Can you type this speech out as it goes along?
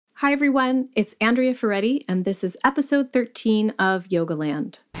Hi, everyone. It's Andrea Ferretti, and this is episode 13 of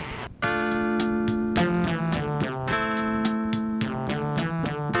Yogaland.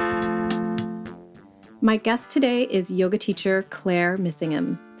 My guest today is yoga teacher Claire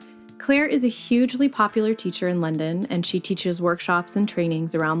Missingham. Claire is a hugely popular teacher in London, and she teaches workshops and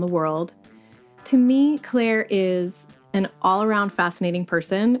trainings around the world. To me, Claire is an all-around fascinating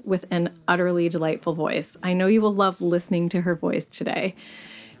person with an utterly delightful voice. I know you will love listening to her voice today.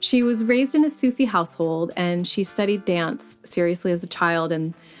 She was raised in a Sufi household, and she studied dance seriously as a child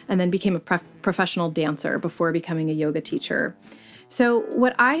and then became a professional dancer before becoming a yoga teacher. So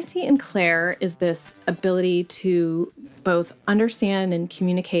what I see in Claire is this ability to both understand and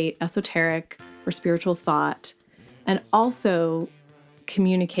communicate esoteric or spiritual thought, and also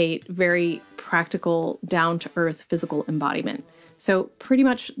communicate very practical, down-to-earth physical embodiment. So pretty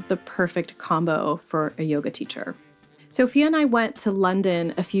much the perfect combo for a yoga teacher. Sophia and I went to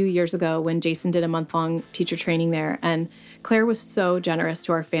London a few years ago when Jason did a month-long teacher training there, and Claire was so generous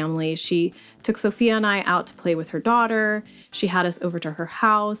to our family. She took Sophia and I out to play with her daughter. She had us over to her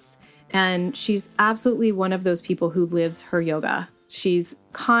house, and she's absolutely one of those people who lives her yoga. She's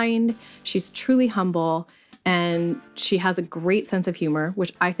kind, she's truly humble, and she has a great sense of humor,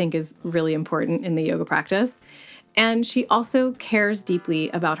 which I think is really important in the yoga practice. And she also cares deeply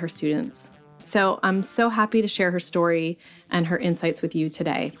about her students. So I'm so happy to share her story and her insights with you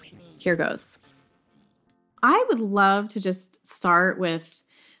today. Here goes. I would love to just start with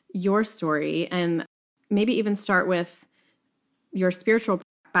your story and maybe even start with your spiritual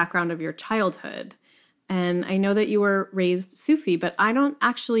background of your childhood. And I know that you were raised Sufi, but I don't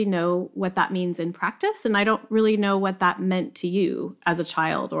actually know what that means in practice. And I don't really know what that meant to you as a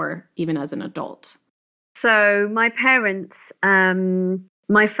child or even as an adult. So my parents,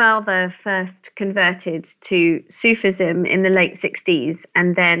 my father first converted to Sufism in the late 60s.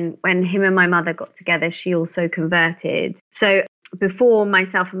 And then when him and my mother got together, she also converted. So before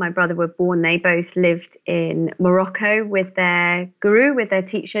myself and my brother were born, they both lived in Morocco with their guru, with their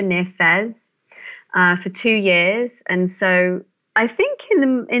teacher near Fez, for 2 years. And so I think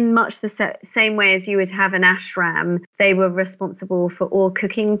in much the same way as you would have an ashram, they were responsible for all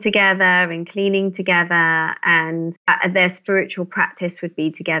cooking together and cleaning together, and their spiritual practice would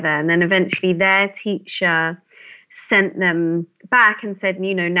be together. And then eventually their teacher sent them back and said,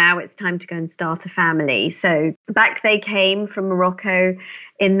 now it's time to go and start a family. So back they came from Morocco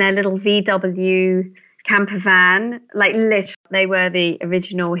in their little VW camper van, like literally they were the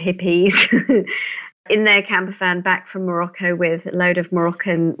original hippies. In their camper van back from Morocco with a load of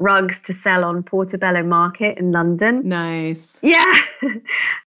Moroccan rugs to sell on Portobello Market in London. Nice. Yeah.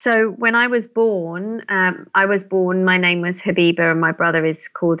 So when I was born, my name was Habiba and my brother is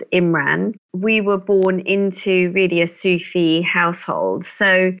called Imran. We were born into really a Sufi household.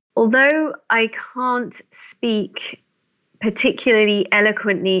 So although I can't speak particularly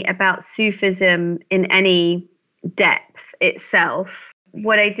eloquently about Sufism in any depth itself,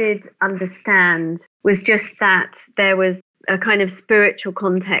 what I did understand was just that there was a kind of spiritual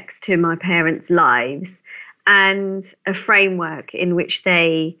context to my parents' lives and a framework in which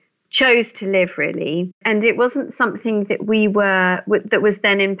they chose to live, really. And it wasn't something that that was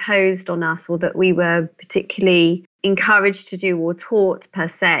then imposed on us or that we were particularly encouraged to do or taught per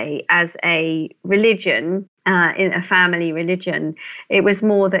se as a religion, in a family religion. It was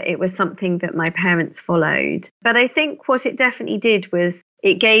more that it was something that my parents followed. But I think what it definitely did was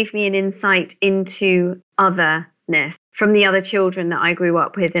it gave me an insight into otherness from the other children that I grew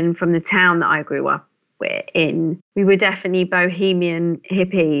up with and from the town that I grew up in. We were definitely bohemian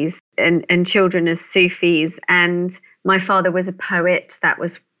hippies and children of Sufis. And my father was a poet. That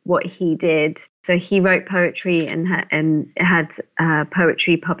was what he did. So he wrote poetry and had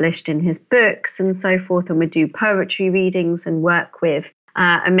poetry published in his books and so forth, and would do poetry readings and work with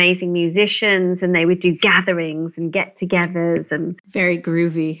amazing musicians, and they would do gatherings and get-togethers. And very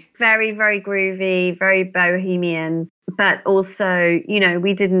groovy. Very, very groovy, very bohemian. But also,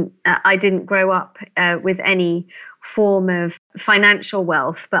 I didn't grow up with any form of financial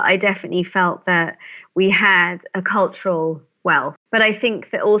wealth, but I definitely felt that we had a cultural wealth. But I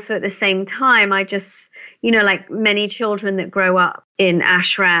think that also at the same time, I just, like many children that grow up in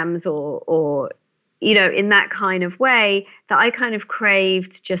ashrams or in that kind of way, that I kind of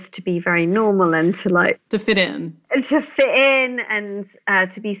craved just to be very normal and to fit in. And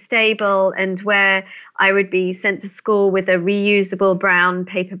to be stable, and where I would be sent to school with a reusable brown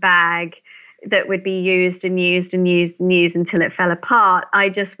paper bag that would be used and used and used and used until it fell apart. I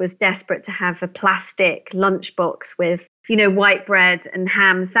just was desperate to have a plastic lunchbox with white bread and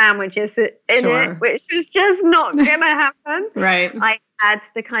ham sandwiches in Sure. it, which was just not going to happen. Right. I had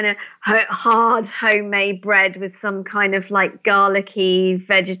the kind of hard homemade bread with some kind of like garlicky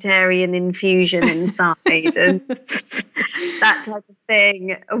vegetarian infusion inside and that type of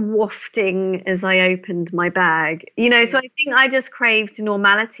thing wafting as I opened my bag. So I think I just craved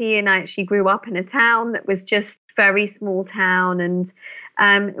normality, and I actually grew up in a town that was just very small town, and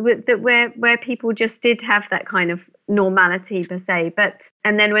where people just did have that kind of normality per se.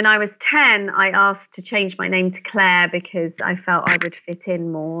 And then when I was 10, I asked to change my name to Claire because I felt I would fit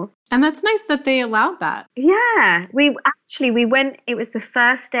in more. And that's nice that they allowed that. Yeah, we went, it was the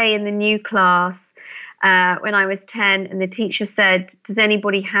first day in the new class when I was 10, and the teacher said, does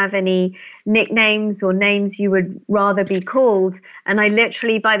anybody have any nicknames or names you would rather be called? And I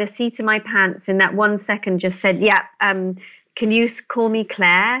literally, by the seat of my pants, in that 1 second just said, yeah, can you call me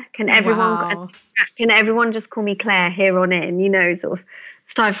Claire? Can everyone just call me Claire here on in, sort of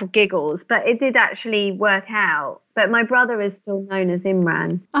stifled giggles. But it did actually work out. But my brother is still known as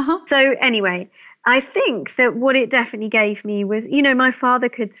Imran. So anyway, I think that what it definitely gave me was, my father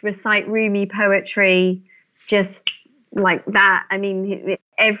could recite Rumi poetry just like that. I mean,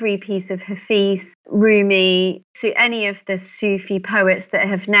 every piece of Hafiz, Rumi, to any of the Sufi poets that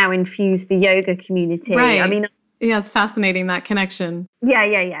have now infused the yoga community. Right. I mean, yeah, it's fascinating, that connection.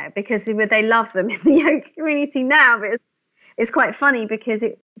 Yeah, because they love them in the yoga community now. But it's quite funny because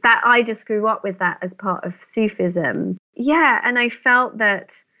that I just grew up with that as part of Sufism. Yeah, and I felt that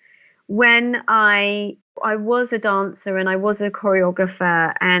when I was a dancer and I was a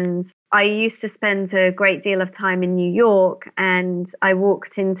choreographer, and I used to spend a great deal of time in New York, and I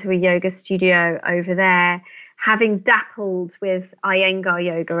walked into a yoga studio over there, having dappled with Iyengar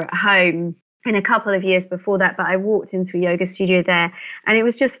yoga at home in a couple of years before that, but I walked into a yoga studio there and it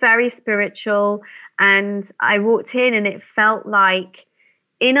was just very spiritual. And I walked in and it felt like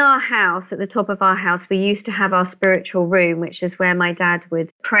in our house, at the top of our house, we used to have our spiritual room, which is where my dad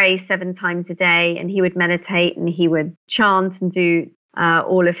would pray 7 times a day, and he would meditate and he would chant and do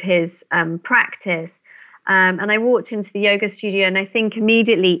all of his practice. And I walked into the yoga studio and I think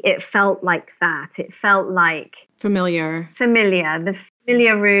immediately it felt like that. It felt like familiar. The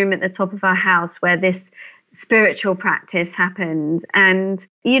familiar room at the top of our house where this spiritual practice happened. And,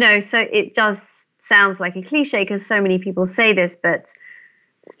 so it does sounds like a cliche because so many people say this, but,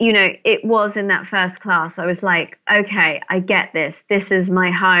 it was in that first class. I was like, okay, I get this. This is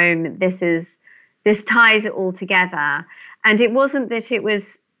my home. This ties it all together. And it wasn't that it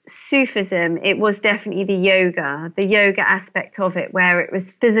was Sufism, it was definitely the yoga aspect of it, where it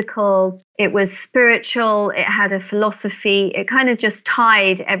was physical, it was spiritual, it had a philosophy, it kind of just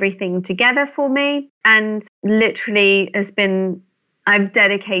tied everything together for me. And literally I've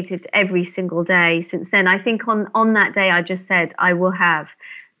dedicated every single day since then. I think on that day, I just said,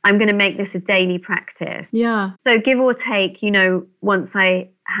 I'm going to make this a daily practice. Yeah. So give or take, once I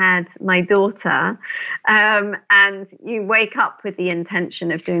had my daughter, and you wake up with the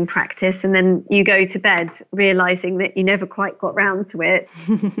intention of doing practice and then you go to bed realizing that you never quite got round to it.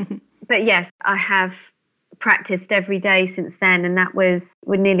 But yes, I have practiced every day since then, and that was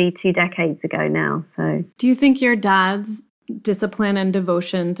nearly 2 decades ago now. So do you think your dad's discipline and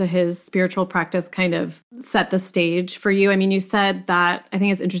devotion to his spiritual practice kind of set the stage for you? I mean, you said that, I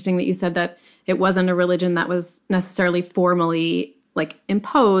think it's interesting that you said that it wasn't a religion that was necessarily formally like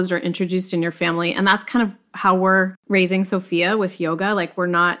imposed or introduced in your family. And that's kind of how we're raising Sophia with yoga. Like, we're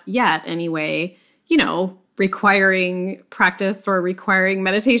not yet anyway, requiring practice or requiring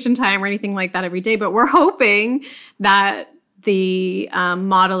meditation time or anything like that every day. But we're hoping that the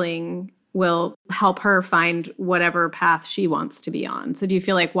modeling will help her find whatever path she wants to be on. So do you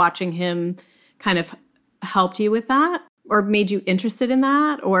feel like watching him kind of helped you with that, or made you interested in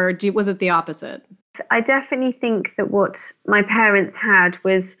that, or was it the opposite? I definitely think that what my parents had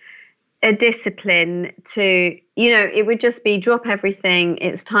was a discipline to, it would just be drop everything,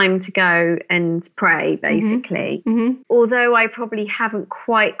 it's time to go and pray, basically. Mm-hmm. Although I probably haven't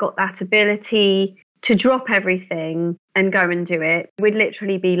quite got that ability to drop everything and go and do it. We'd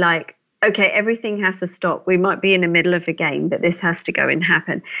literally be like, okay, everything has to stop. We might be in the middle of a game, but this has to go and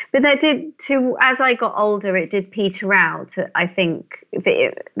happen. But that did too, as I got older, it did peter out. I think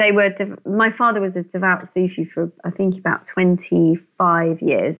my father was a devout Sufi for, I think, about 25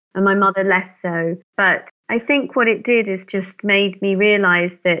 years, and my mother less so. But I think what it did is just made me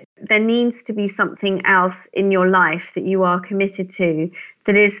realize that there needs to be something else in your life that you are committed to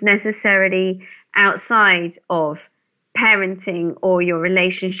that is necessarily outside of parenting or your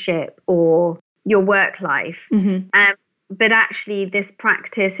relationship or your work life. Mm-hmm. but actually this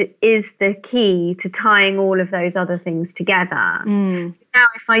practice is the key to tying all of those other things together. So now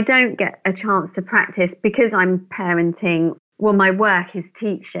if I don't get a chance to practice because I'm parenting, well, my work is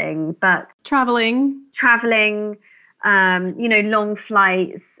teaching, but traveling, long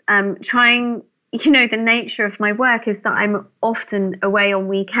flights, trying, the nature of my work is that I'm often away on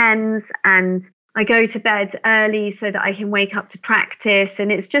weekends and I go to bed early so that I can wake up to practice. And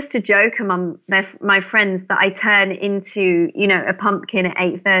it's just a joke among my friends that I turn into, a pumpkin at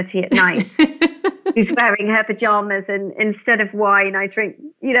 8:30 at night who's wearing her pajamas. And instead of wine, I drink,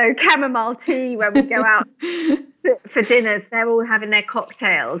 chamomile tea when we go out for dinners. They're all having their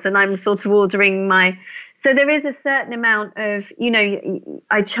cocktails and I'm sort of ordering so there is a certain amount of,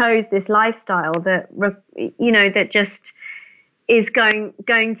 I chose this lifestyle that, that just is going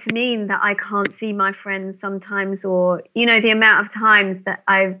to mean that I can't see my friends sometimes, or, the amount of times that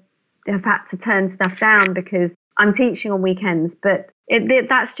I have had to turn stuff down because I'm teaching on weekends. But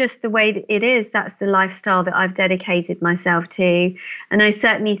that's just the way it is. That's the lifestyle that I've dedicated myself to. And I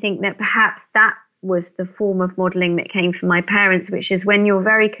certainly think that perhaps that was the form of modeling that came from my parents, which is when you're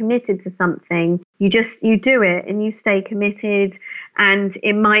very committed to something, you do it and you stay committed. And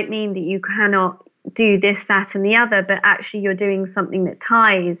it might mean that you cannot do this, that, and the other, but actually you're doing something that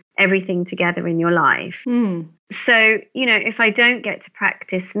ties everything together in your life. So, if I don't get to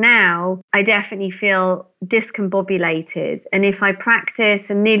practice now, I definitely feel discombobulated. And if I practice,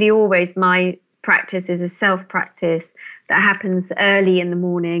 and nearly always my practice is a self-practice that happens early in the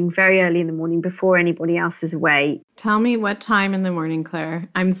morning, very early in the morning, before anybody else is awake. Tell me what time in the morning, Claire.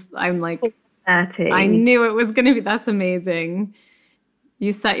 I'm like 4:30. I knew it was going to be. That's amazing.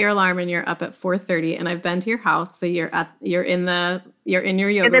 You set your alarm and you're up at 4:30, and I've been to your house. So you're in your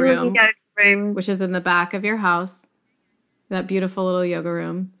yoga room, which is in the back of your house. That beautiful little yoga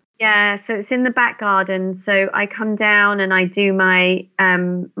room. Yeah, so it's in the back garden. So I come down and I do my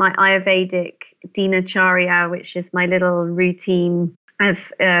my Ayurvedic Dinacharya, which is my little routine of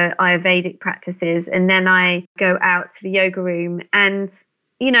Ayurvedic practices, and then I go out to the yoga room. And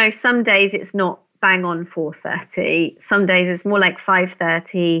some days it's not bang on 4:30. Some days it's more like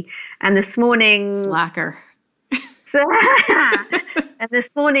 5:30. And this morning, slacker. And this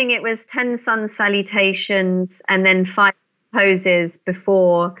morning it was 10 sun salutations and then 5 poses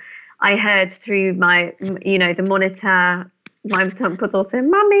before I heard through my, the monitor, my daughter,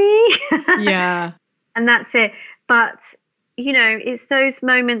 "Mummy." Yeah. And that's it. But, it's those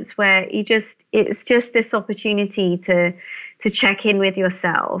moments where it's just this opportunity to check in with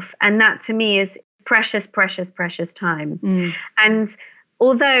yourself. And that to me is precious, precious, precious time. And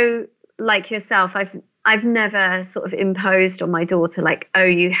although, like yourself, I've never sort of imposed on my daughter, like, oh,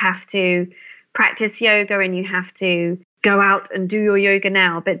 you have to practice yoga and you have to go out and do your yoga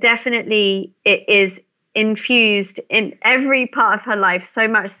now. But definitely it is infused in every part of her life, so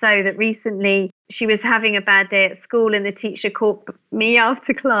much so that recently she was having a bad day at school and the teacher called me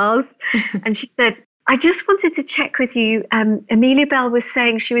after class and she said, "I just wanted to check with you. Amelia Bell was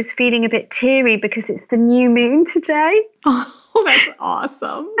saying she was feeling a bit teary because it's the new moon today." Oh, that's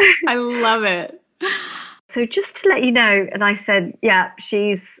awesome. I love it. So just to let you know, and I said, yeah,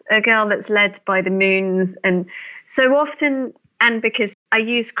 she's a girl that's led by the moons. And so often, and because I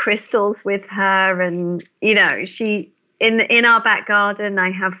use crystals with her, and, she, in our back garden,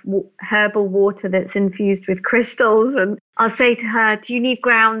 I have herbal water that's infused with crystals. And I'll say to her, "Do you need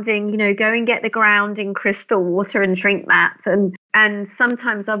grounding? Go and get the grounding crystal water and drink that." And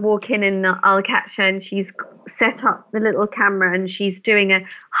sometimes I walk in and I'll catch her and she's set up the little camera and she's doing a,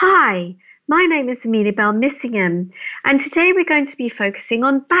 "Hi, my name is Amelia Bell Missingham, and today we're going to be focusing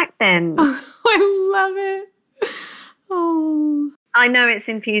on back bend." Oh, I love it. Oh. I know it's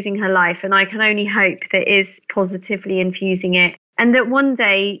infusing her life, and I can only hope that is positively infusing it, and that one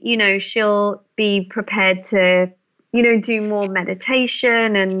day, she'll be prepared to, do more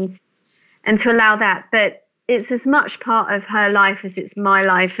meditation and to allow that. But it's as much part of her life as it's my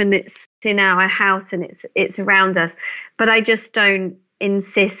life, and it's in our house and it's around us. But I just don't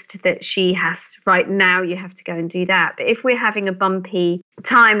insist that she has, right now you have to go and do that. But if we're having a bumpy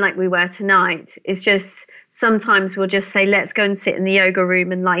time like we were tonight, it's just sometimes we'll just say, let's go and sit in the yoga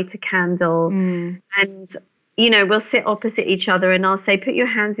room and light a candle. And we'll sit opposite each other and I'll say, put your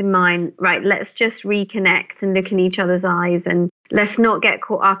hands in mine, right, let's just reconnect and look in each other's eyes, and let's not get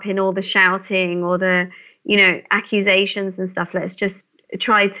caught up in all the shouting or the accusations and stuff. Let's just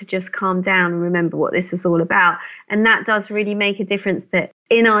try to just calm down and remember what this is all about. And that does really make a difference, that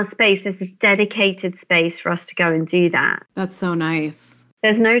in our space, there's a dedicated space for us to go and do that. That's so nice.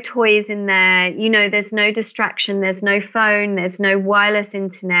 There's no toys in there. There's no distraction. There's no phone. There's no wireless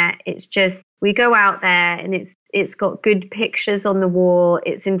internet. It's just we go out there and it's got good pictures on the wall.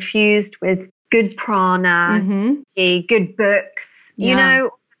 It's infused with good prana, good books, you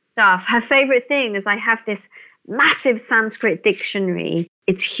know, stuff. Her favorite thing is I have this massive Sanskrit dictionary.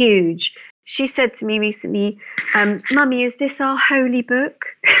 It's huge. She said to me recently, Mummy, is this our holy book?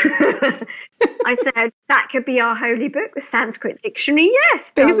 I said, that could be our holy book, the Sanskrit dictionary. Yes.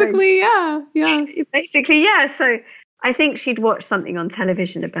 Basically, yeah. Basically, yeah. So I think she'd watched something on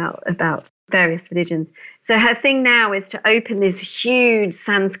television about various religions. So her thing now is to open this huge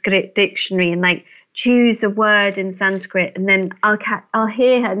Sanskrit dictionary and like choose a word in Sanskrit, and then I'll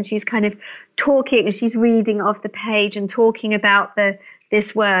hear her and she's kind of talking and she's reading off the page and talking about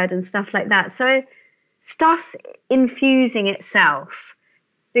this word and stuff like that. So stuff's infusing itself,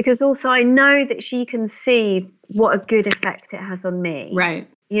 because also I know that she can see what a good effect it has on me. Right.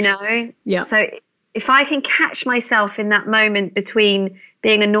 You know? Yeah. So if I can catch myself in that moment between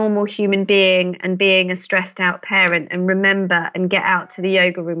being a normal human being and being a stressed out parent, and remember and get out to the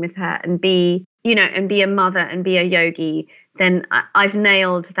yoga room with her and be, you know, and be a mother and be a yogi, then I've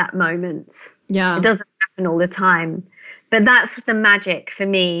nailed that moment. Yeah. It doesn't happen all the time. But that's the magic for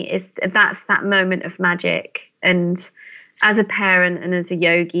me, that's that moment of magic. And as a parent and as a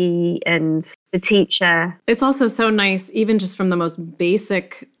yogi and as a teacher. It's also so nice, even just from the most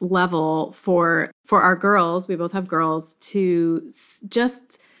basic level for our girls, we both have girls, to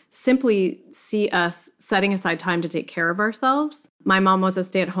just simply see us setting aside time to take care of ourselves. My mom was a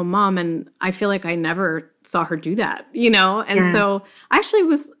stay-at-home mom, and I feel like I never saw her do that, you know? And so I actually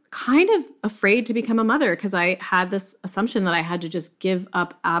was kind of afraid to become a mother, because I had this assumption that I had to just give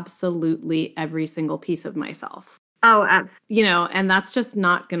up absolutely every single piece of myself. Oh, absolutely. You know, and that's just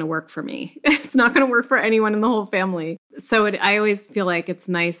not going to work for me. It's not going to work for anyone in the whole family. So I always feel like it's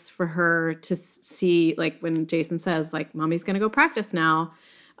nice for her to see, like when Jason says, like, Mommy's going to go practice now.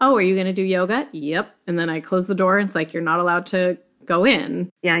 Oh, are you going to do yoga? Yep. And then I close the door and it's like, you're not allowed to go in.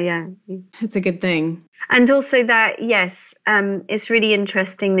 Yeah. It's a good thing. And also that, yes, it's really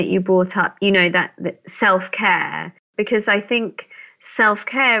interesting that you brought up, you know, that self-care, because I think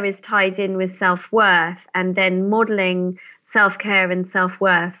self-care is tied in with self-worth, and then modeling self-care and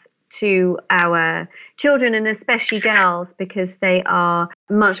self-worth to our children, and especially girls, because they are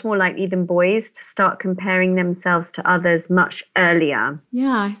much more likely than boys to start comparing themselves to others much earlier.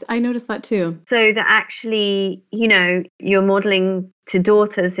 Yeah, I noticed that too. So that actually, you know, you're modeling to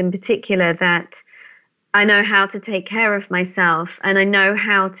daughters in particular that I know how to take care of myself, and I know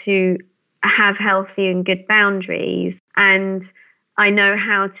how to have healthy and good boundaries, and I know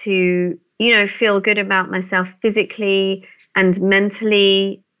how to, you know, feel good about myself physically and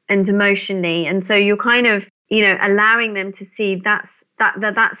mentally and emotionally. And so you're kind of, you know, allowing them to see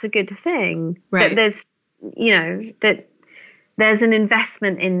that's a good thing. Right. That there's, you know, that there's an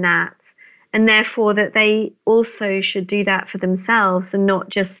investment in that. And therefore that they also should do that for themselves and not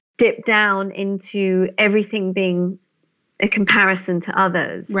just dip down into everything being a comparison to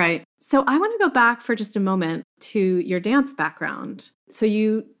others. Right. So I want to go back for just a moment to your dance background. So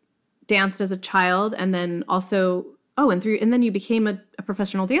you danced as a child, and then also, and then you became a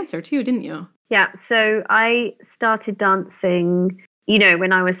professional dancer too, didn't you? Yeah. So I started dancing, you know,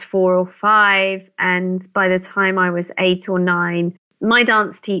 when I was 4 or 5. And by the time I was 8 or 9, my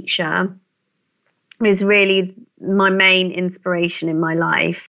dance teacher was really my main inspiration in my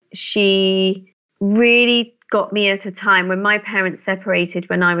life. She really got me at a time when my parents separated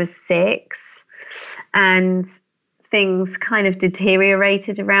when I was 6, and things kind of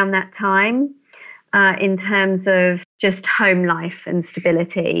deteriorated around that time in terms of just home life and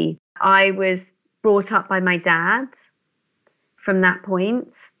stability. I was brought up by my dad from that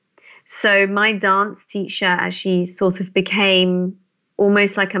point. So my dance teacher, as she sort of became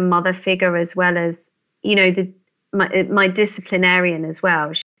almost like a mother figure, as well as, you know, my disciplinarian as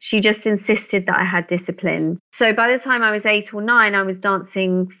well. She just insisted that I had discipline. So by the time I was 8 or 9, I was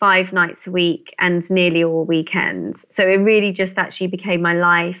dancing 5 nights a week and nearly all weekends. So it really just actually became my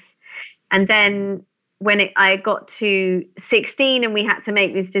life. And then when I got to 16 and we had to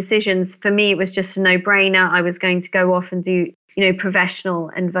make these decisions, for me, it was just a no-brainer. I was going to go off and do, you know, professional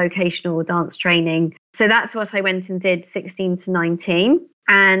and vocational dance training. So that's what I went and did 16 to 19.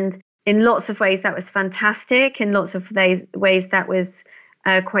 And in lots of ways, that was fantastic. In lots of ways, that was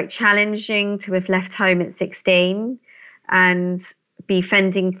quite challenging to have left home at 16 and be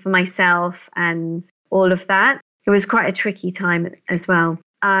fending for myself and all of that. It was quite a tricky time as well.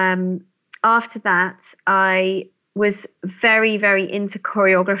 After that, I was very, very into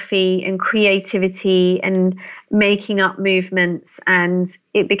choreography and creativity and making up movements. And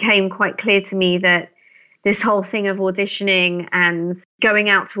it became quite clear to me that this whole thing of auditioning and going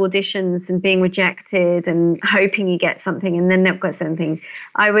out to auditions and being rejected and hoping you get something and then not get something.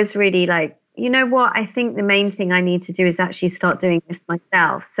 I was really like, you know what? I think the main thing I need to do is actually start doing this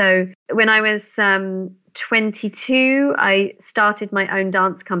myself. So when I was 22, I started my own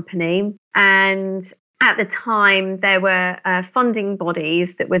dance company. And at the time, there were funding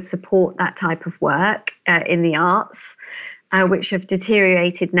bodies that would support that type of work in the arts, which have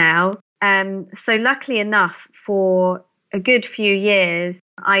deteriorated now. So luckily enough, for a good few years,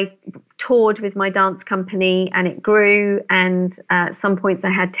 I toured with my dance company and it grew. And at some points I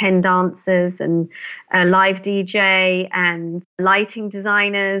had 10 dancers and a live DJ and lighting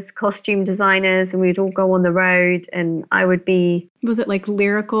designers, costume designers, and we'd all go on the road and I would be... Was it like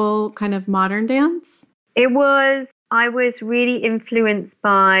lyrical kind of modern dance? It was. I was really influenced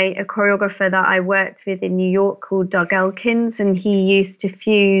by a choreographer that I worked with in New York called Doug Elkins, and he used to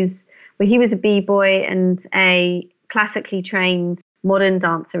fuse, well, he was a b-boy and a classically trained modern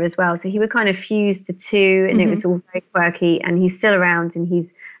dancer as well. So he would kind of fuse the two, and it was all very quirky, and he's still around and he's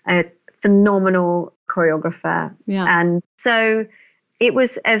a phenomenal choreographer. Yeah. And so it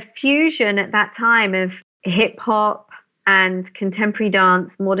was a fusion at that time of hip hop and contemporary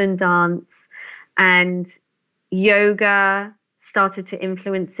dance, modern dance, and yoga started to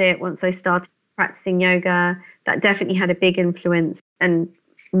influence it once I started practicing yoga. That definitely had a big influence, and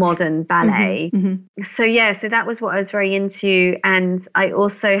modern ballet. So that was what I was very into. And I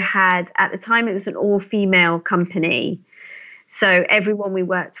also had, at the time, it was an all-female company. So everyone we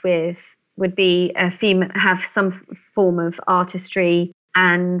worked with would be a female, have some form of artistry.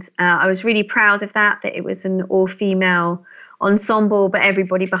 And I was really proud of that it was an all-female ensemble, but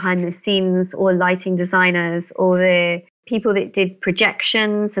everybody behind the scenes, or lighting designers, or the people that did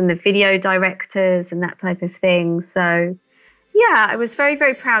projections and the video directors and that type of thing. So yeah, I was very,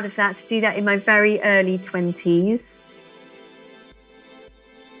 very proud of that, to do that in my very early 20s.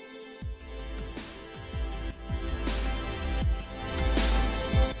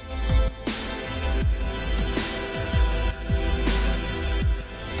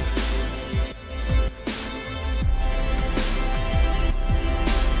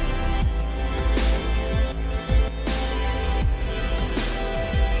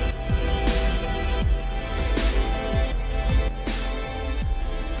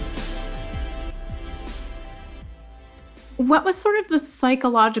 What was sort of the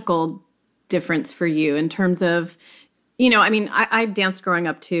psychological difference for you in terms of, I mean, I danced growing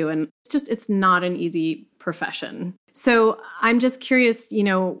up too, and it's not an easy profession. So I'm just curious,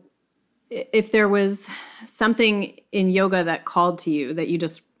 if there was something in yoga that called to you that you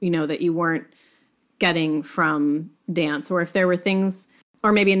just, that you weren't getting from dance, or if there were things,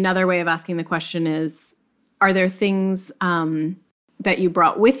 or maybe another way of asking the question is, are there things that you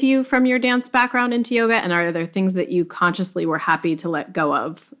brought with you from your dance background into yoga? And are there things that you consciously were happy to let go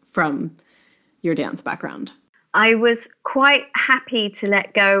of from your dance background? I was quite happy to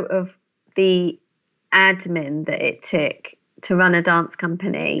let go of the admin that it took to run a dance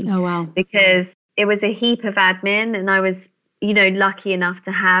company. Oh, wow. Because it was a heap of admin, and I was, lucky enough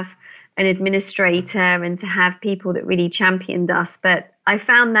to have an administrator and to have people that really championed us. But I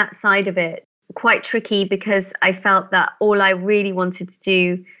found that side of it quite tricky, because I felt that all I really wanted to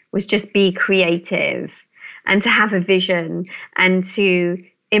do was just be creative and to have a vision, and to,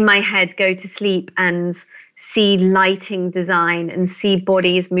 in my head, go to sleep and see lighting design and see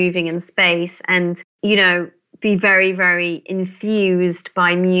bodies moving in space, and, be very, very infused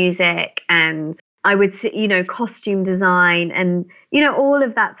by music. And I would see, costume design and, all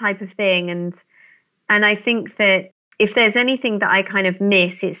of that type of thing. And I think that if there's anything that I kind of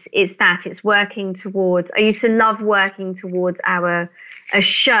miss, it's working towards, I used to love working towards a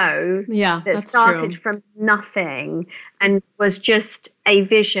show that started from nothing and was just a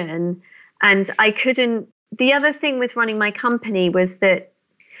vision. And the other thing with running my company was that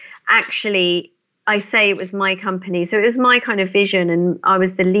actually, I say it was my company. So it was my kind of vision and I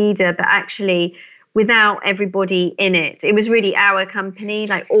was the leader, but actually without everybody in it, it was really our company.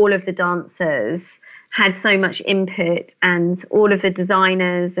 Like, all of the dancers had so much input, and all of the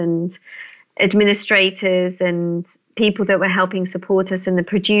designers and administrators and people that were helping support us, and the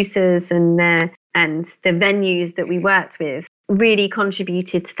producers and the venues that we worked with really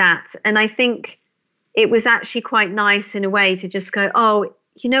contributed to that. And I think it was actually quite nice in a way to just go, oh,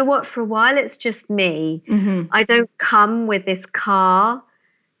 you know what, for a while it's just me. I don't come with this car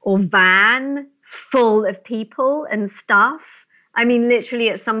or van full of people and stuff. I mean, literally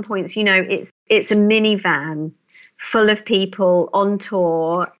at some points, it's a minivan full of people on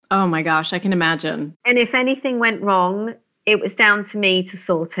tour. Oh my gosh, I can imagine. And if anything went wrong, it was down to me to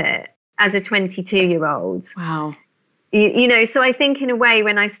sort it as a 22-year-old. Wow. You know, so I think in a way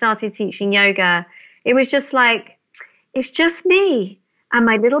when I started teaching yoga, it was just like, it's just me and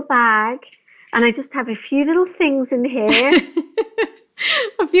my little bag, and I just have a few little things in here.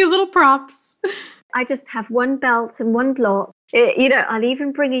 A few little props. I just have one belt and one block. You know, I'll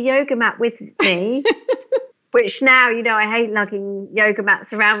even bring a yoga mat with me, which now, you know, I hate lugging yoga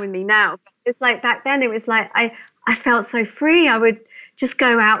mats around with me now. But it's like back then, it was like I felt so free. I would just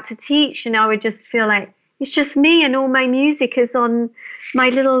go out to teach and I would just feel like it's just me, and all my music is on my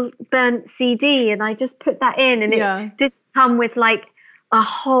little burnt CD, and I just put that in, and it did come with like a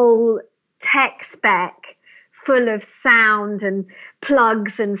whole tech spec full of sound and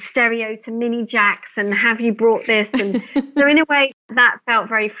plugs and stereo to mini jacks and have you brought this, and so in a way that felt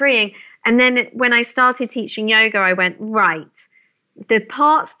very freeing. And then when I started teaching yoga, I went, right, the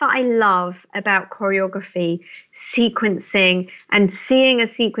parts that I love about choreography, sequencing and seeing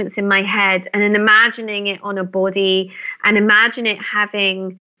a sequence in my head and then imagining it on a body and imagine it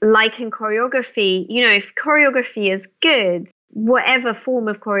having, like in choreography, you know, if choreography is good, whatever form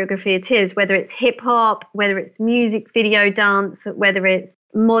of choreography it is, whether it's hip hop, whether it's music video dance, whether it's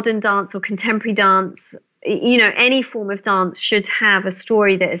modern dance or contemporary dance, you know, any form of dance should have a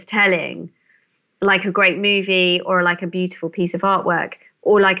story that is telling, like a great movie or like a beautiful piece of artwork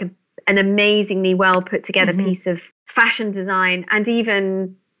or like an amazingly well put together piece of fashion design. And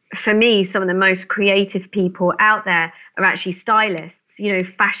even for me, some of the most creative people out there are actually stylists, you know,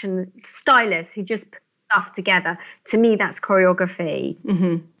 fashion stylists who just put stuff together. To me, that's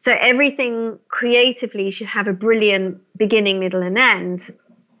choreography. So everything creatively should have a brilliant beginning, middle and end.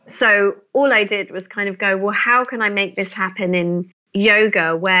 So all I did was kind of go, well, how can I make this happen in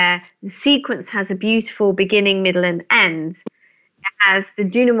yoga where the sequence has a beautiful beginning, middle and end? It has the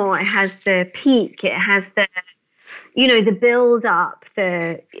denouement, it has the peak, it has the, you know, the build up,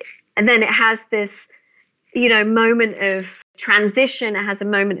 and then it has this, you know, moment of transition, it has a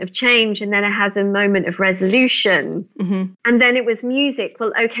moment of change, and then it has a moment of resolution. And then it was music.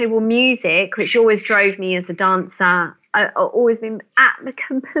 Well, okay, well, music, which always drove me as a dancer. I've always been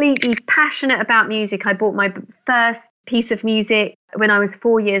completely passionate about music. I bought my first piece of music when I was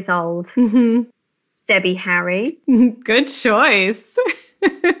 4 years old. Debbie Harry. Good choice.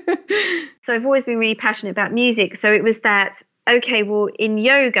 So I've always been really passionate about music. So it was that, okay, well, in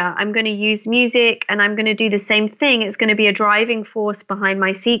yoga, I'm going to use music and I'm going to do the same thing. It's going to be a driving force behind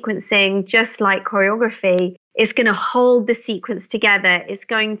my sequencing, just like choreography. It's going to hold the sequence together. It's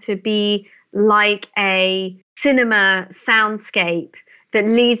going to be like a cinema soundscape that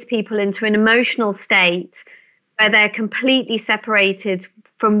leads people into an emotional state where they're completely separated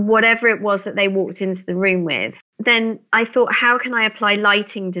from whatever it was that they walked into the room with. Then I thought, how can I apply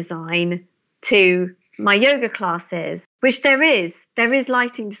lighting design to my yoga classes? Which there is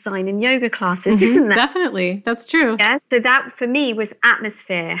lighting design in yoga classes, isn't there? Definitely. That's true. Yeah. So that for me was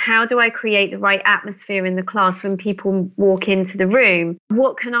atmosphere. How do I create the right atmosphere in the class when people walk into the room?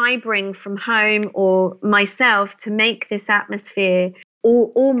 What can I bring from home or myself to make this atmosphere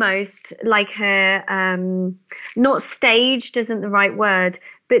almost like not staged isn't the right word,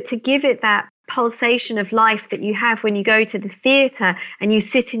 but to give it that pulsation of life that you have when you go to the theatre and you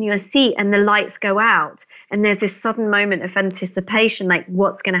sit in your seat and the lights go out and there's this sudden moment of anticipation, like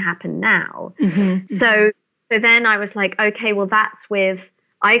what's going to happen now. So then I was like, okay, well,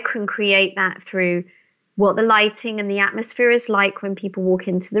 I can create that through what the lighting and the atmosphere is like when people walk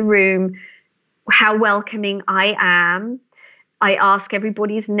into the room, how welcoming I am. I ask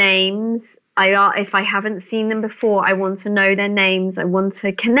everybody's names. If I haven't seen them before, I want to know their names. I want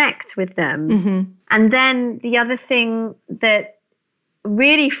to connect with them. And then the other thing that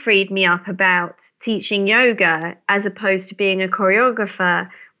really freed me up about teaching yoga as opposed to being a choreographer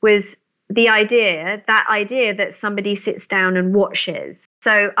was the idea that somebody sits down and watches.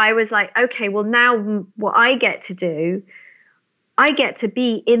 So I was like, okay, well, now what I get to do, I get to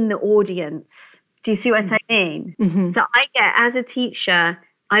be in the audience. Do you see what I mean? So I get, as a teacher,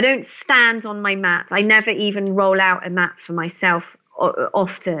 I don't stand on my mat. I never even roll out a mat for myself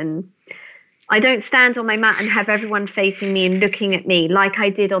often. I don't stand on my mat and have everyone facing me and looking at me like I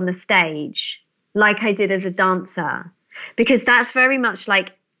did on the stage, like I did as a dancer, because that's very much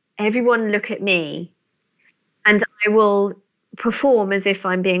like everyone look at me and I will perform as if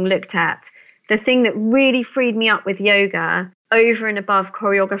I'm being looked at. The thing that really freed me up with yoga over and above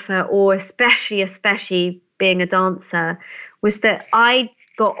choreographer, or especially being a dancer, was that I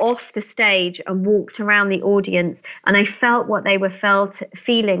got off the stage and walked around the audience and I felt what they were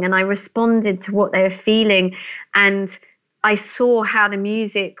feeling and I responded to what they were feeling, and I saw how the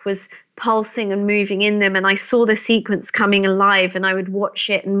music was pulsing and moving in them, and I saw the sequence coming alive, and I would watch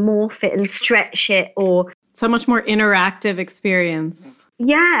it and morph it and stretch it or So much more interactive experience.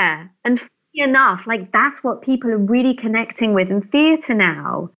 Yeah. And funny enough, like that's what people are really connecting with in theatre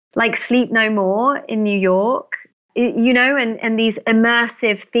now. Like Sleep No More in New York, you know, and these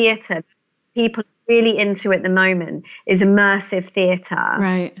immersive theatre. People are really into at the moment is immersive theatre.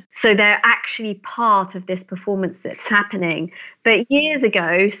 Right. So they're actually part of this performance that's happening. But years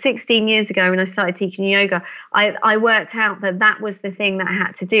ago, 16 years ago, when I started teaching yoga, I worked out that was the thing that I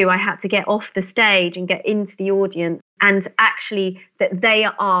had to do. I had to get off the stage and get into the audience, and actually that they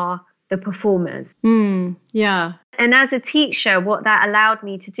are the performers. Yeah. And as a teacher, what that allowed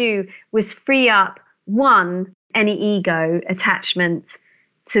me to do was free up, one, any ego attachment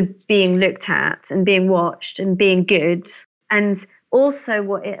to being looked at and being watched and being good. And also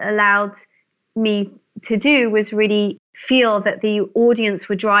what it allowed me to do was really feel that the audience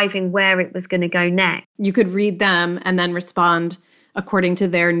were driving where it was going to go next. You could read them and then respond according to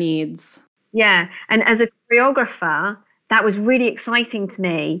their needs. Yeah. And as a choreographer, that was really exciting to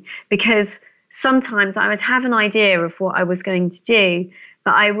me because sometimes I would have an idea of what I was going to do,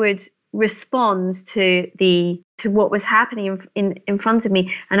 but I would respond to what was happening in front of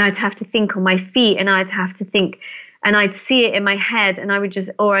me, and I'd have to think on my feet, and I'd have to think, and I'd see it in my head, and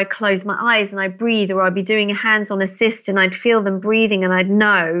I'd close my eyes and I'd breathe, or I'd be doing a hands-on assist and I'd feel them breathing, and I'd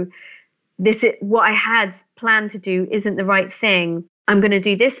know this is what I had planned to do isn't the right thing. I'm going to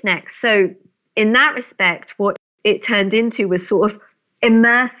do this next. So in that respect, what it turned into was sort of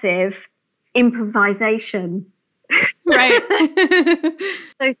immersive improvisation. Right.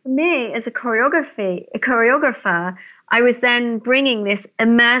 So for me, as a choreographer, I was then bringing this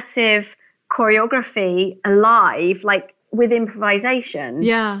immersive choreography alive, like with improvisation.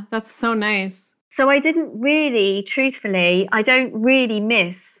 Yeah, that's so nice. So I don't really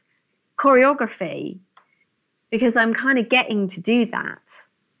miss choreography because I'm kind of getting to do that.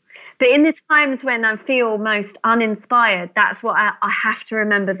 But in the times when I feel most uninspired, that's what I have to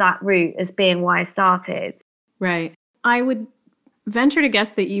remember that route as being why I started. Right. I would venture to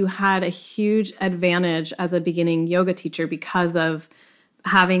guess that you had a huge advantage as a beginning yoga teacher because of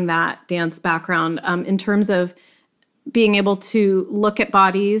having that dance background, in terms of being able to look at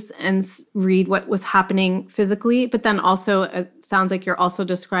bodies and read what was happening physically. But then also, it sounds like you're also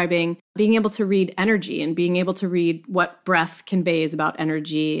describing being able to read energy and being able to read what breath conveys about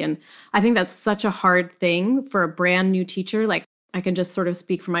energy. And I think that's such a hard thing for a brand new teacher. Like, I can just sort of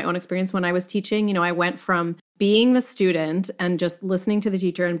speak from my own experience when I was teaching. You know, I went from being the student and just listening to the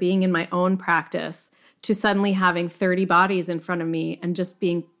teacher and being in my own practice to suddenly having 30 bodies in front of me and just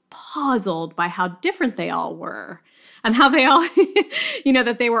being puzzled by how different they all were and how they all, you know,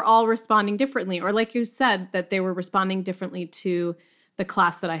 that they were all responding differently. Or like you said, that they were responding differently to the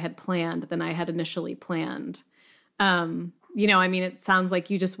class that I had planned than I had initially planned. You know, I mean, it sounds like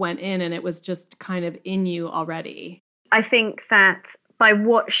you just went in and it was just kind of in you already. I think that by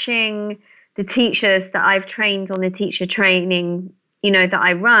watching the teachers that I've trained on the teacher training, you know, that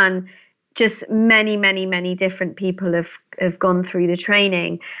I run, just many, many, many different people have gone through the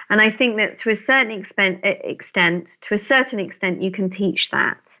training. And I think that to a certain extent, you can teach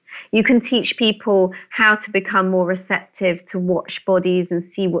that. You can teach people how to become more receptive to watch bodies and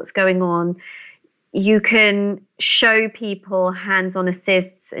see what's going on. You can show people hands-on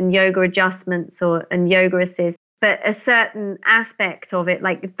assists and yoga adjustments and yoga assists. But a certain aspect of it,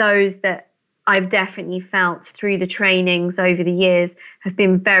 like those that I've definitely felt through the trainings over the years have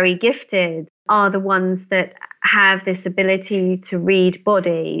been very gifted, are the ones that have this ability to read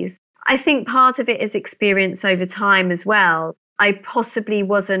bodies. I think part of it is experience over time as well. I possibly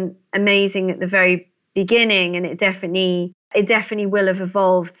wasn't amazing at the very beginning, and it definitely will have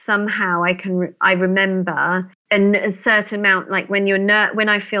evolved somehow. I remember a certain amount, like when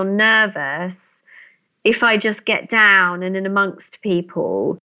I feel nervous, if I just get down and in amongst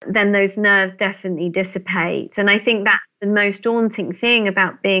people, then those nerves definitely dissipate. And I think that's the most daunting thing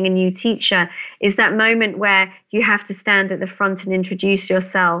about being a new teacher, is that moment where you have to stand at the front and introduce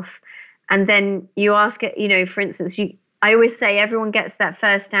yourself. And then you ask it, you know, for instance, I always say everyone gets that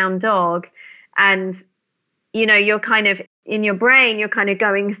first down dog, and, you know, you're kind of in your brain, you're kind of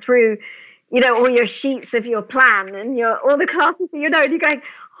going through, you know, all your sheets of your plan and all the classes, you know, and you're going,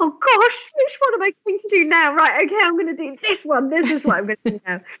 oh gosh, which one am I going to do now? Right, okay, I'm going to do this one. This is what I'm going to do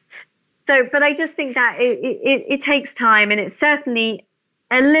now. So, but I just think that it takes time, and it's certainly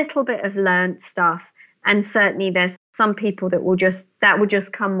a little bit of learned stuff. And certainly there's some people that will just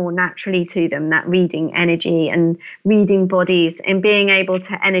come more naturally to them, that reading energy and reading bodies and being able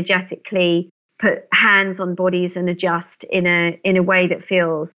to energetically put hands on bodies and adjust in a way that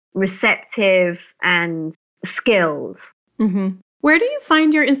feels receptive and skilled. Mm-hmm. Where do you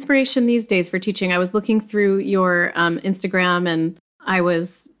find your inspiration these days for teaching? I was looking through your Instagram and I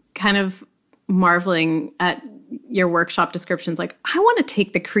was kind of marveling at your workshop descriptions. Like, I want to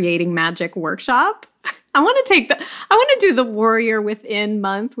take the Creating Magic workshop. I want to do the Warrior Within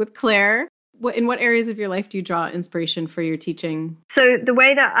month with Claire. In what areas of your life do you draw inspiration for your teaching? So the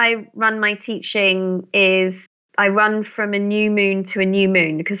way that I run my teaching is I run from a new moon to a new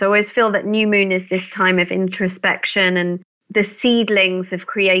moon, because I always feel that new moon is this time of introspection, and the seedlings of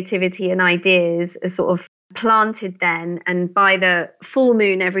creativity and ideas are sort of planted then. And by the full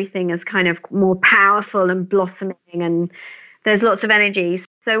moon, everything is kind of more powerful and blossoming, and there's lots of energy.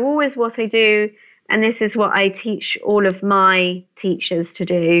 So always what I do, and this is what I teach all of my teachers to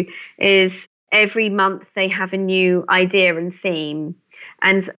do, is every month they have a new idea and theme.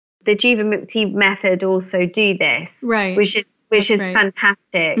 And the Jivamukti method also do this, right? Which is right.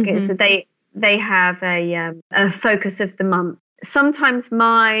 Fantastic. Mm-hmm. So they have a focus of the month. Sometimes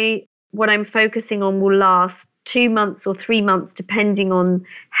what I'm focusing on will last 2 months or 3 months, depending on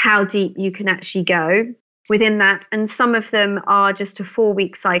how deep you can actually go within that. And some of them are just a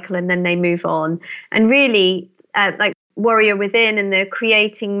 4-week cycle and then they move on. And really, like Warrior Within and the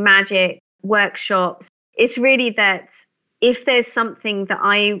Creating Magic workshops, it's really that if there's something that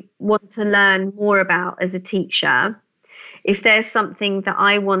I want to learn more about as a teacher, if there's something that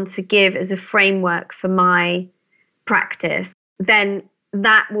I want to give as a framework for my practice, then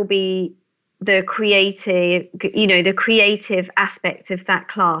that will be the creative aspect of that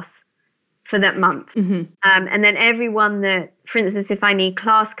class for that month. Mm-hmm. And then everyone that, for instance, if I need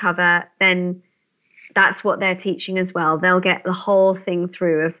class cover, then that's what they're teaching as well. They'll get the whole thing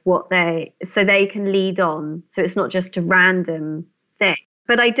through of so they can lead on. So it's not just a random thing.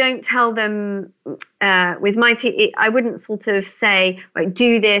 But I don't tell them with my I wouldn't sort of say, right,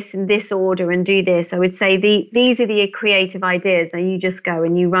 do this in this order and do this. I would say these are the creative ideas. Now you just go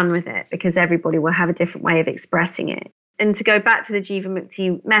and you run with it, because everybody will have a different way of expressing it. And to go back to the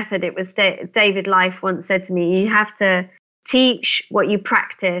Jivamukti method, it was David Life once said to me, you have to teach what you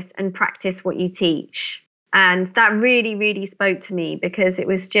practice and practice what you teach. And that really, really spoke to me, because it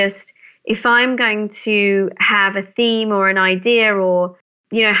was just, if I'm going to have a theme or an idea, or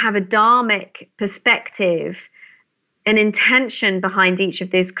have a dharmic perspective, an intention behind each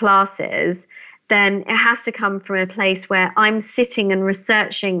of those classes, then it has to come from a place where I'm sitting and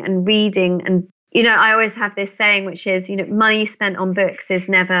researching and reading. And, I always have this saying, which is, money spent on books is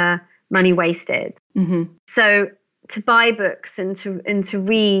never money wasted. Mm-hmm. So to buy books and to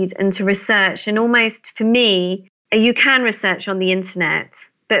read and to research, and almost for me, you can research on the internet,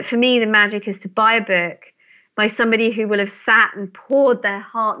 but for me, the magic is to buy a book by somebody who will have sat and poured their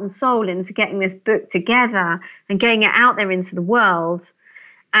heart and soul into getting this book together and getting it out there into the world,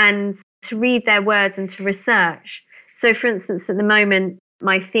 and to read their words and to research. So, for instance, at the moment,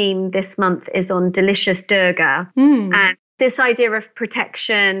 my theme this month is on delicious Durga. And this idea of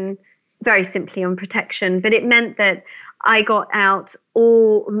protection, very simply on protection, but it meant that I got out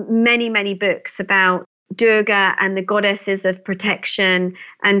many, many books about Durga and the goddesses of protection,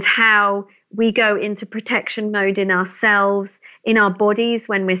 and how we go into protection mode in ourselves, in our bodies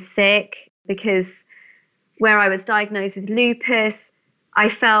when we're sick. Because where I was diagnosed with lupus, I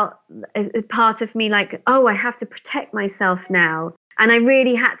felt a part of me like, oh, I have to protect myself now. And I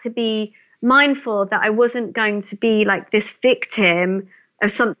really had to be mindful that I wasn't going to be like this victim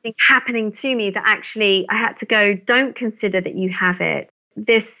of something happening to me, that actually I had to go, don't consider that you have it.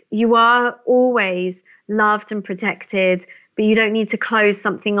 You are always loved and protected, but you don't need to close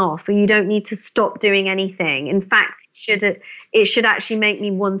something off, or you don't need to stop doing anything. In fact, it should actually make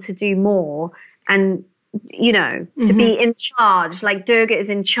me want to do more, and to be in charge. Like Durga is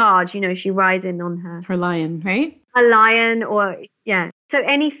in charge, she rides in on her lion, right? A lion, or so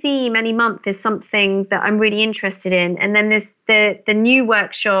any theme, any month is something that I'm really interested in. And then there's the new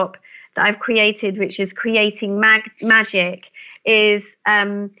workshop that I've created, which is Creating Magic, is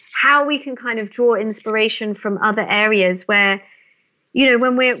how we can kind of draw inspiration from other areas where,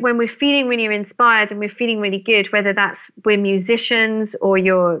 when we're feeling really inspired and we're feeling really good, whether that's we're musicians or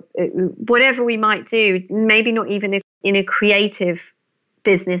whatever we might do, maybe not even in a creative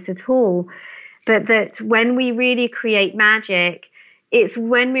business at all, but that when we really create magic, it's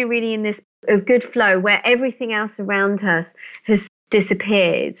when we're really in this a good flow where everything else around us has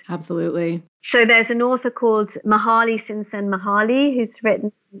disappeared. Absolutely. So there's an author called Mahali Csikszentmihalyi who's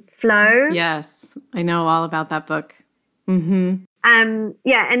written Flow. Yes, I know all about that book. Mm-hmm.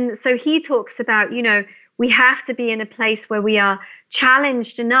 And so he talks about, we have to be in a place where we are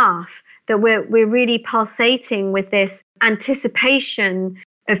challenged enough that we're really pulsating with this anticipation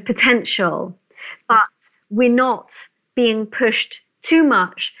of potential, but we're not being pushed too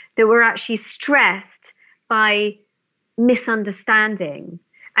much, that we're actually stressed by misunderstanding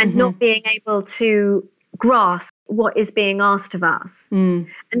and not being able to grasp what is being asked of us. And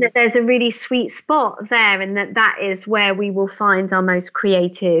that there's a really sweet spot there, and that is where we will find our most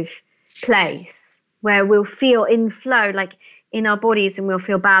creative place, where we'll feel in flow, like in our bodies, and we'll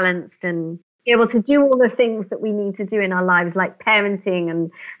feel balanced and be able to do all the things that we need to do in our lives, like parenting and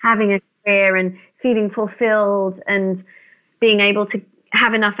having a career and feeling fulfilled and being able to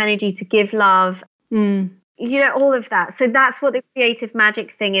have enough energy to give love. You know, all of that. So that's what the creative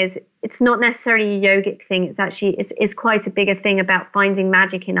magic thing is. It's not necessarily a yogic thing. It's actually, it's quite a bigger thing about finding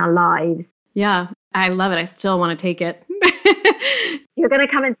magic in our lives. Yeah, I love it. I still want to take it. You're going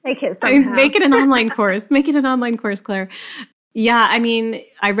to come and take it somehow. Make it an online course. Make it an online course, Claire. Yeah, I mean,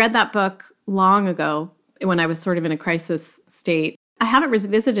 I read that book long ago when I was sort of in a crisis state. I haven't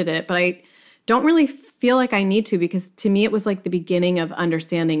revisited it, but I don't really feel like I need to, because to me, it was like the beginning of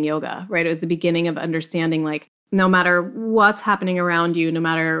understanding yoga, right? It was the beginning of understanding, like, no matter what's happening around you, no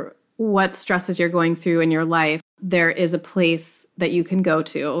matter what stresses you're going through in your life, there is a place that you can go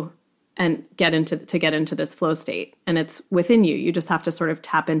to and get into this flow state. And it's within you. You just have to sort of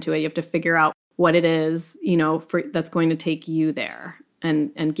tap into it. You have to figure out what it is, you know, that's going to take you there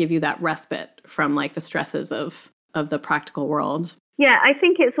and give you that respite from like the stresses of the practical world. Yeah, I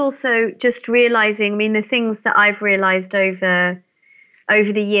think it's also just realizing, I mean, the things that I've realized over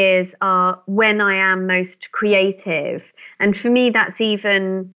the years are when I am most creative. And for me, it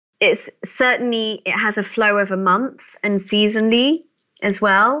has a flow of a month and seasonally as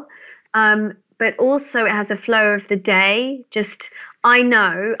well. But also it has a flow of the day. I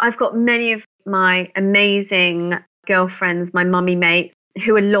know I've got many of my amazing girlfriends, my mummy mates,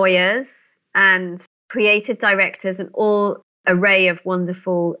 who are lawyers and creative directors and all array of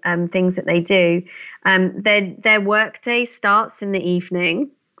wonderful things that they do. Their work day starts in the evening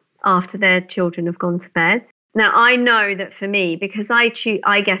after their children have gone to bed. Now, I know that for me, because I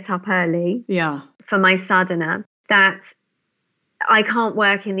get up early for my sadhana, that I can't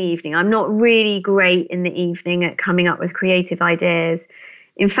work in the evening. I'm not really great in the evening at coming up with creative ideas.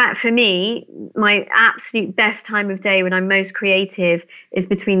 In fact, for me, my absolute best time of day when I'm most creative is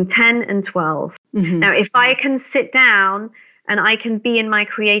between 10 and 12. Now, if I can sit down and I can be in my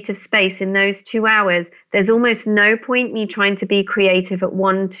creative space in those 2 hours, there's almost no point me trying to be creative at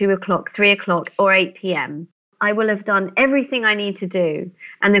 1, 2 o'clock, 3 o'clock, or 8 p.m. I will have done everything I need to do,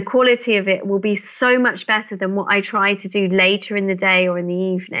 and the quality of it will be so much better than what I try to do later in the day or in the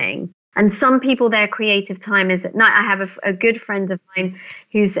evening. And some people, their creative time is at night. I have a good friend of mine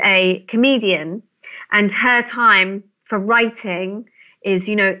who's a comedian, and her time for writing is,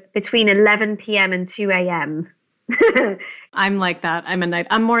 between 11 p.m. and 2 a.m. I'm like that.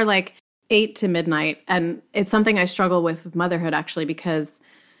 I'm more like 8 to midnight. And it's something I struggle with motherhood, actually, because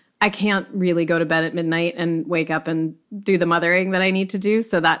I can't really go to bed at midnight and wake up and do the mothering that I need to do.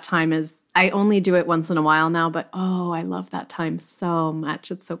 So that time I only do it once in a while now, but I love that time so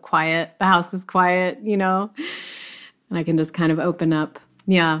much. It's so quiet. The house is quiet, and I can just kind of open up.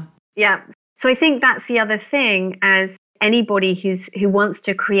 Yeah. Yeah. So I think that's the other thing, as anybody who wants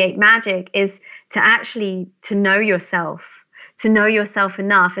to create magic, is to know yourself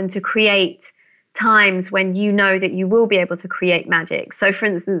enough and to create times when you know that you will be able to create magic. So for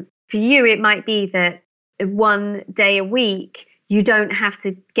instance, for you, it might be that one day a week, you don't have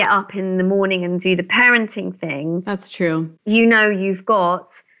to get up in the morning and do the parenting thing. That's true. You've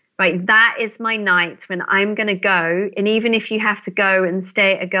got, right, that is my night when I'm going to go. And even if you have to go and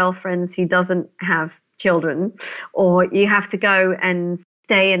stay at a girlfriend's who doesn't have children, or you have to go and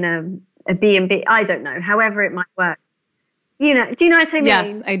stay in a B&B, I don't know, however it might work. Do you know what I mean?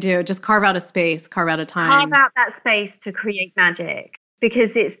 Yes, I do. Just carve out a space, carve out a time. Carve out that space to create magic,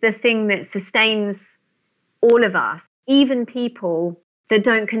 because it's the thing that sustains all of us, even people that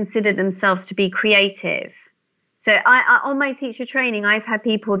don't consider themselves to be creative. So on my teacher training, I've had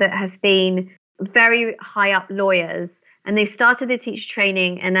people that have been very high up lawyers, and they started the teacher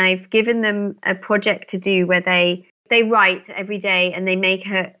training, and I've given them a project to do where they write every day, and they make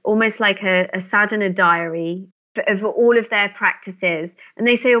almost like a sadhana diary of all of their practices. And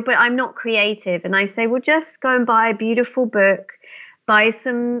they say, but I'm not creative. And I say, well, just go and buy a beautiful book, buy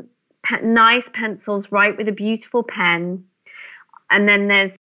some nice pencils, write with a beautiful pen. And then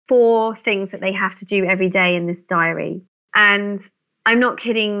there's 4 things that they have to do every day in this diary. And I'm not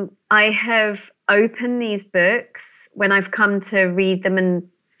kidding. I have opened these books when I've come to read them, and,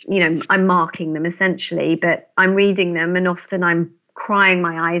 I'm marking them essentially, but I'm reading them, and often I'm crying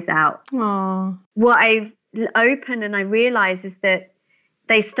my eyes out. Aww. What I've opened and I realize is that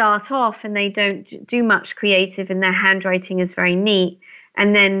they start off and they don't do much creative and their handwriting is very neat.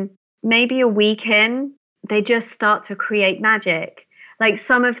 And then maybe a week in, they just start to create magic. Like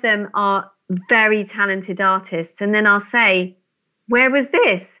some of them are very talented artists. And then I'll say, where was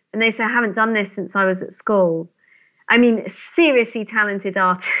this? And they say, I haven't done this since I was at school. I mean, seriously talented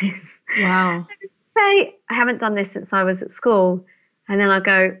artists. Wow. Say, I haven't done this since I was at school. And then I'll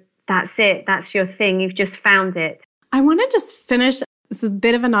go, that's it. That's your thing. You've just found it. I want to just finish. This is a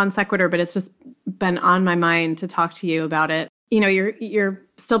bit of a non sequitur, but it's just been on my mind to talk to you about it. You know, you're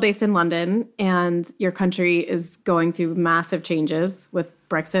still based in London and your country is going through massive changes with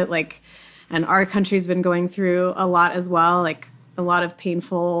Brexit, and our country's been going through a lot as well, like a lot of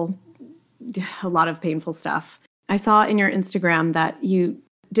painful stuff. I saw in your Instagram that you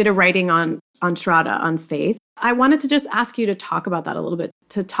did a writing on Shraddha, on faith. I wanted to just ask you to talk about that a little bit,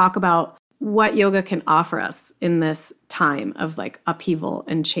 to talk about what yoga can offer us in this time of like upheaval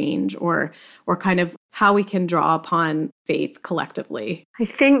and change, or kind of how we can draw upon faith collectively. I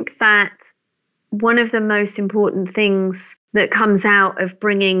think that one of the most important things that comes out of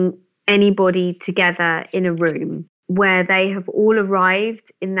bringing anybody together in a room where they have all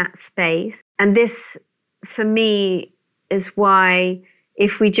arrived in that space, and this for me is why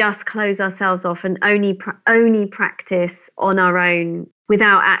if we just close ourselves off and only practice on our own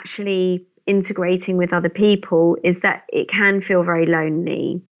without actually integrating with other people, is that it can feel very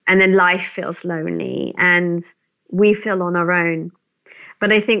lonely, and then life feels lonely and we feel on our own.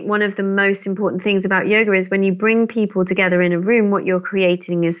 But I think one of the most important things about yoga is when you bring people together in a room, what you're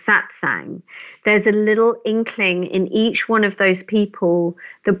creating is satsang. There's a little inkling in each one of those people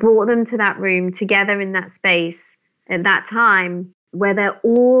that brought them to that room together in that space at that time, where they're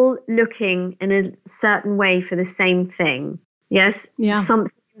all looking in a certain way for the same thing. Yes? Yeah.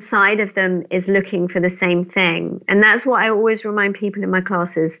 Something inside of them is looking for the same thing. And that's what I always remind people in my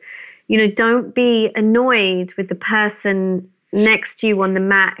classes. You know, don't be annoyed with the person next to you on the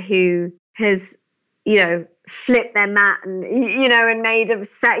mat who has, flipped their mat and, and made a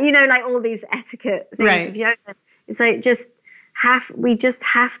set, like all these etiquette things right. of yoga. It's like we just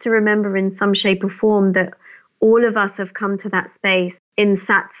have to remember in some shape or form that all of us have come to that space in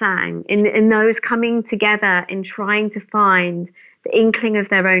satsang, in those coming together and trying to find the inkling of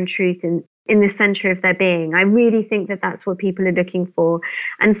their own truth in the center of their being. I really think that that's what people are looking for.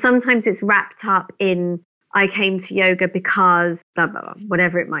 And sometimes it's wrapped up in, I came to yoga because blah, blah, blah,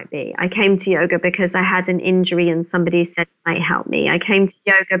 whatever it might be. I came to yoga because I had an injury and somebody said it might help me. I came to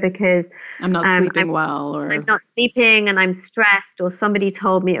yoga because I'm not sleeping well, or I'm not sleeping and I'm stressed, or somebody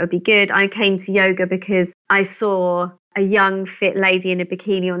told me it would be good. I came to yoga because I saw a young fit lady in a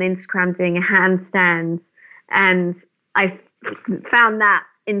bikini on Instagram doing a handstand and I found that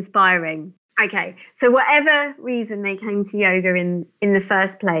inspiring. Okay, so whatever reason they came to yoga in the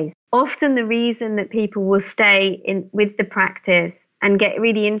first place, often the reason that people will stay in with the practice and get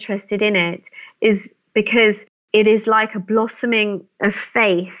really interested in it is because it is like a blossoming of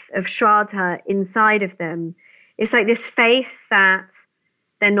faith, of Shraddha inside of them. It's like this faith that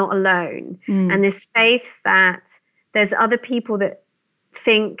they're not alone, and this faith that there's other people that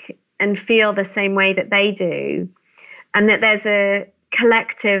think and feel the same way that they do, and that there's a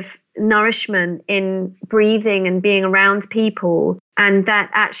collective nourishment in breathing and being around people, and that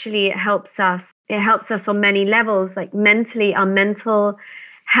actually it helps us on many levels. Like mentally, our mental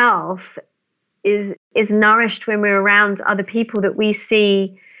health is nourished when we're around other people that we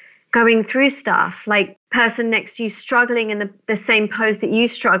see going through stuff, like person next to you struggling in the same pose that you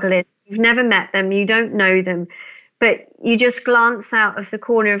struggle in. You've never met them, you don't know them, but you just glance out of the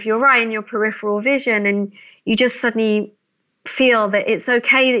corner of your eye in your peripheral vision and you just suddenly feel that it's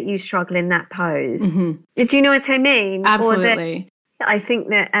okay that you struggle in that pose. Mm-hmm. Do you know what I mean? Absolutely. I think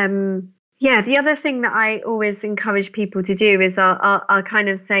that, the other thing that I always encourage people to do is I'll kind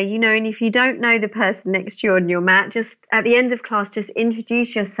of say, and if you don't know the person next to you on your mat, just at the end of class, just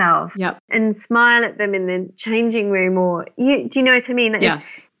introduce yourself. Yep. And smile at them in the changing room, or do you know what I mean?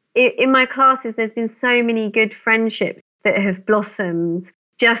 Yes. In my classes, there's been so many good friendships that have blossomed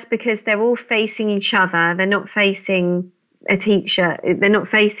just because they're all facing each other. They're not facing a teacher. They're not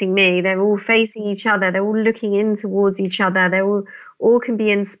facing me. They're all facing each other. They're all looking in towards each other. They all can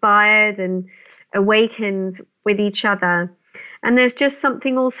be inspired and awakened with each other. And there's just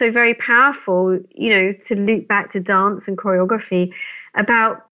something also very powerful, to loop back to dance and choreography,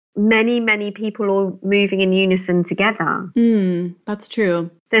 about many, many people all moving in unison together. That's true.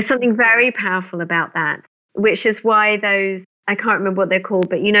 There's something very powerful about that, which is why those, I can't remember what they're called,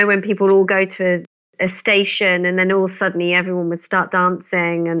 but when people all go to a station and then all suddenly everyone would start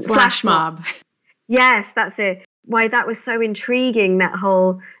dancing and flash mob. Yes, that's it. why that was so intriguing. That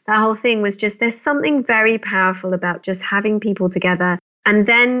whole thing was just, there's something very powerful about just having people together. And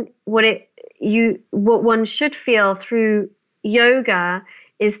then what one should feel through yoga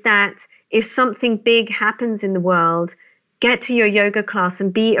is that if something big happens in the world, get to your yoga class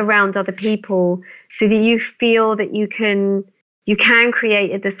and be around other people so that you feel that you can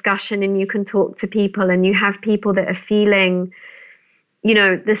create a discussion and you can talk to people and you have people that are feeling,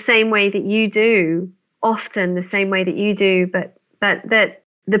 the same way that you do, often the same way that you do, but that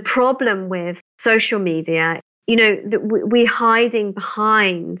the problem with social media, that we're hiding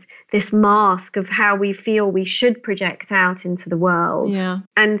behind this mask of how we feel we should project out into the world. Yeah.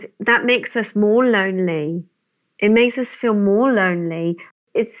 And that makes us more lonely. It makes us feel more lonely.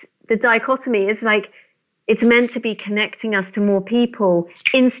 It's the dichotomy is like, it's meant to be connecting us to more people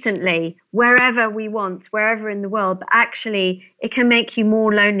instantly, wherever we want, wherever in the world. But actually, it can make you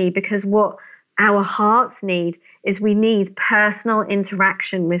more lonely because what our hearts need is we need personal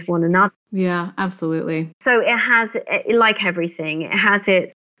interaction with one another. Yeah, absolutely. So it has, like everything, it has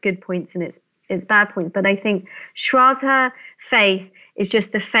its good points and its bad points. But I think Shraddha faith is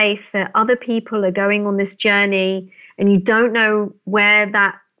just the faith that other people are going on this journey and you don't know where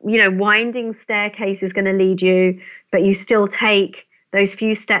that winding staircase is going to lead you, but you still take those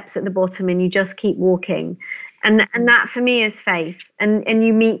few steps at the bottom and you just keep walking. And that for me is faith. And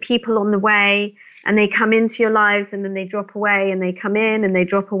you meet people on the way and they come into your lives and then they drop away and they come in and they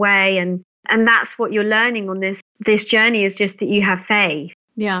drop away. And that's what you're learning on this journey, is just that you have faith.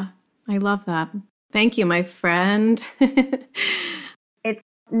 Yeah, I love that. Thank you, my friend. It's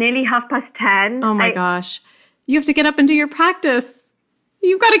nearly 10:30. Oh my gosh. You have to get up and do your practice.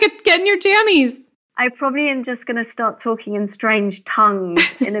 You've got to get in your jammies. I probably am just going to start talking in strange tongues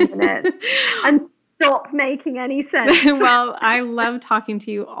in a minute and stop making any sense. Well, I love talking to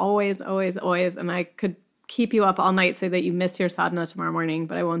you always, always, always. And I could keep you up all night so that you miss your sadhana tomorrow morning,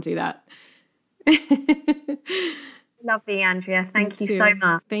 but I won't do that. Lovely, Andrea. Thank you so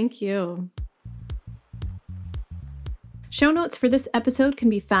much. Thank you. Show notes for this episode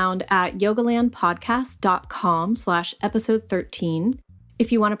can be found at yogalandpodcast.com/episode 13. If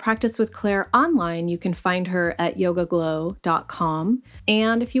you want to practice with Claire online, you can find her at yogaglow.com.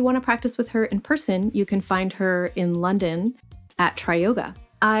 And if you want to practice with her in person, you can find her in London at Triyoga.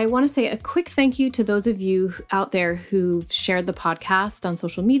 I want to say a quick thank you to those of you out there who've shared the podcast on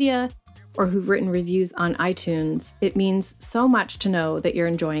social media or who've written reviews on iTunes. It means so much to know that you're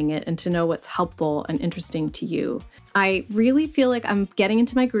enjoying it and to know what's helpful and interesting to you. I really feel like I'm getting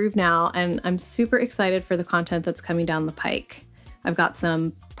into my groove now, and I'm super excited for the content that's coming down the pike. I've got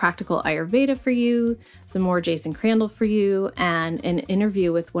some practical Ayurveda for you, some more Jason Crandall for you, and an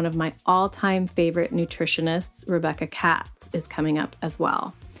interview with one of my all-time favorite nutritionists, Rebecca Katz, is coming up as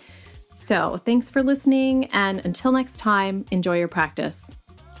well. So thanks for listening, and until next time, enjoy your practice.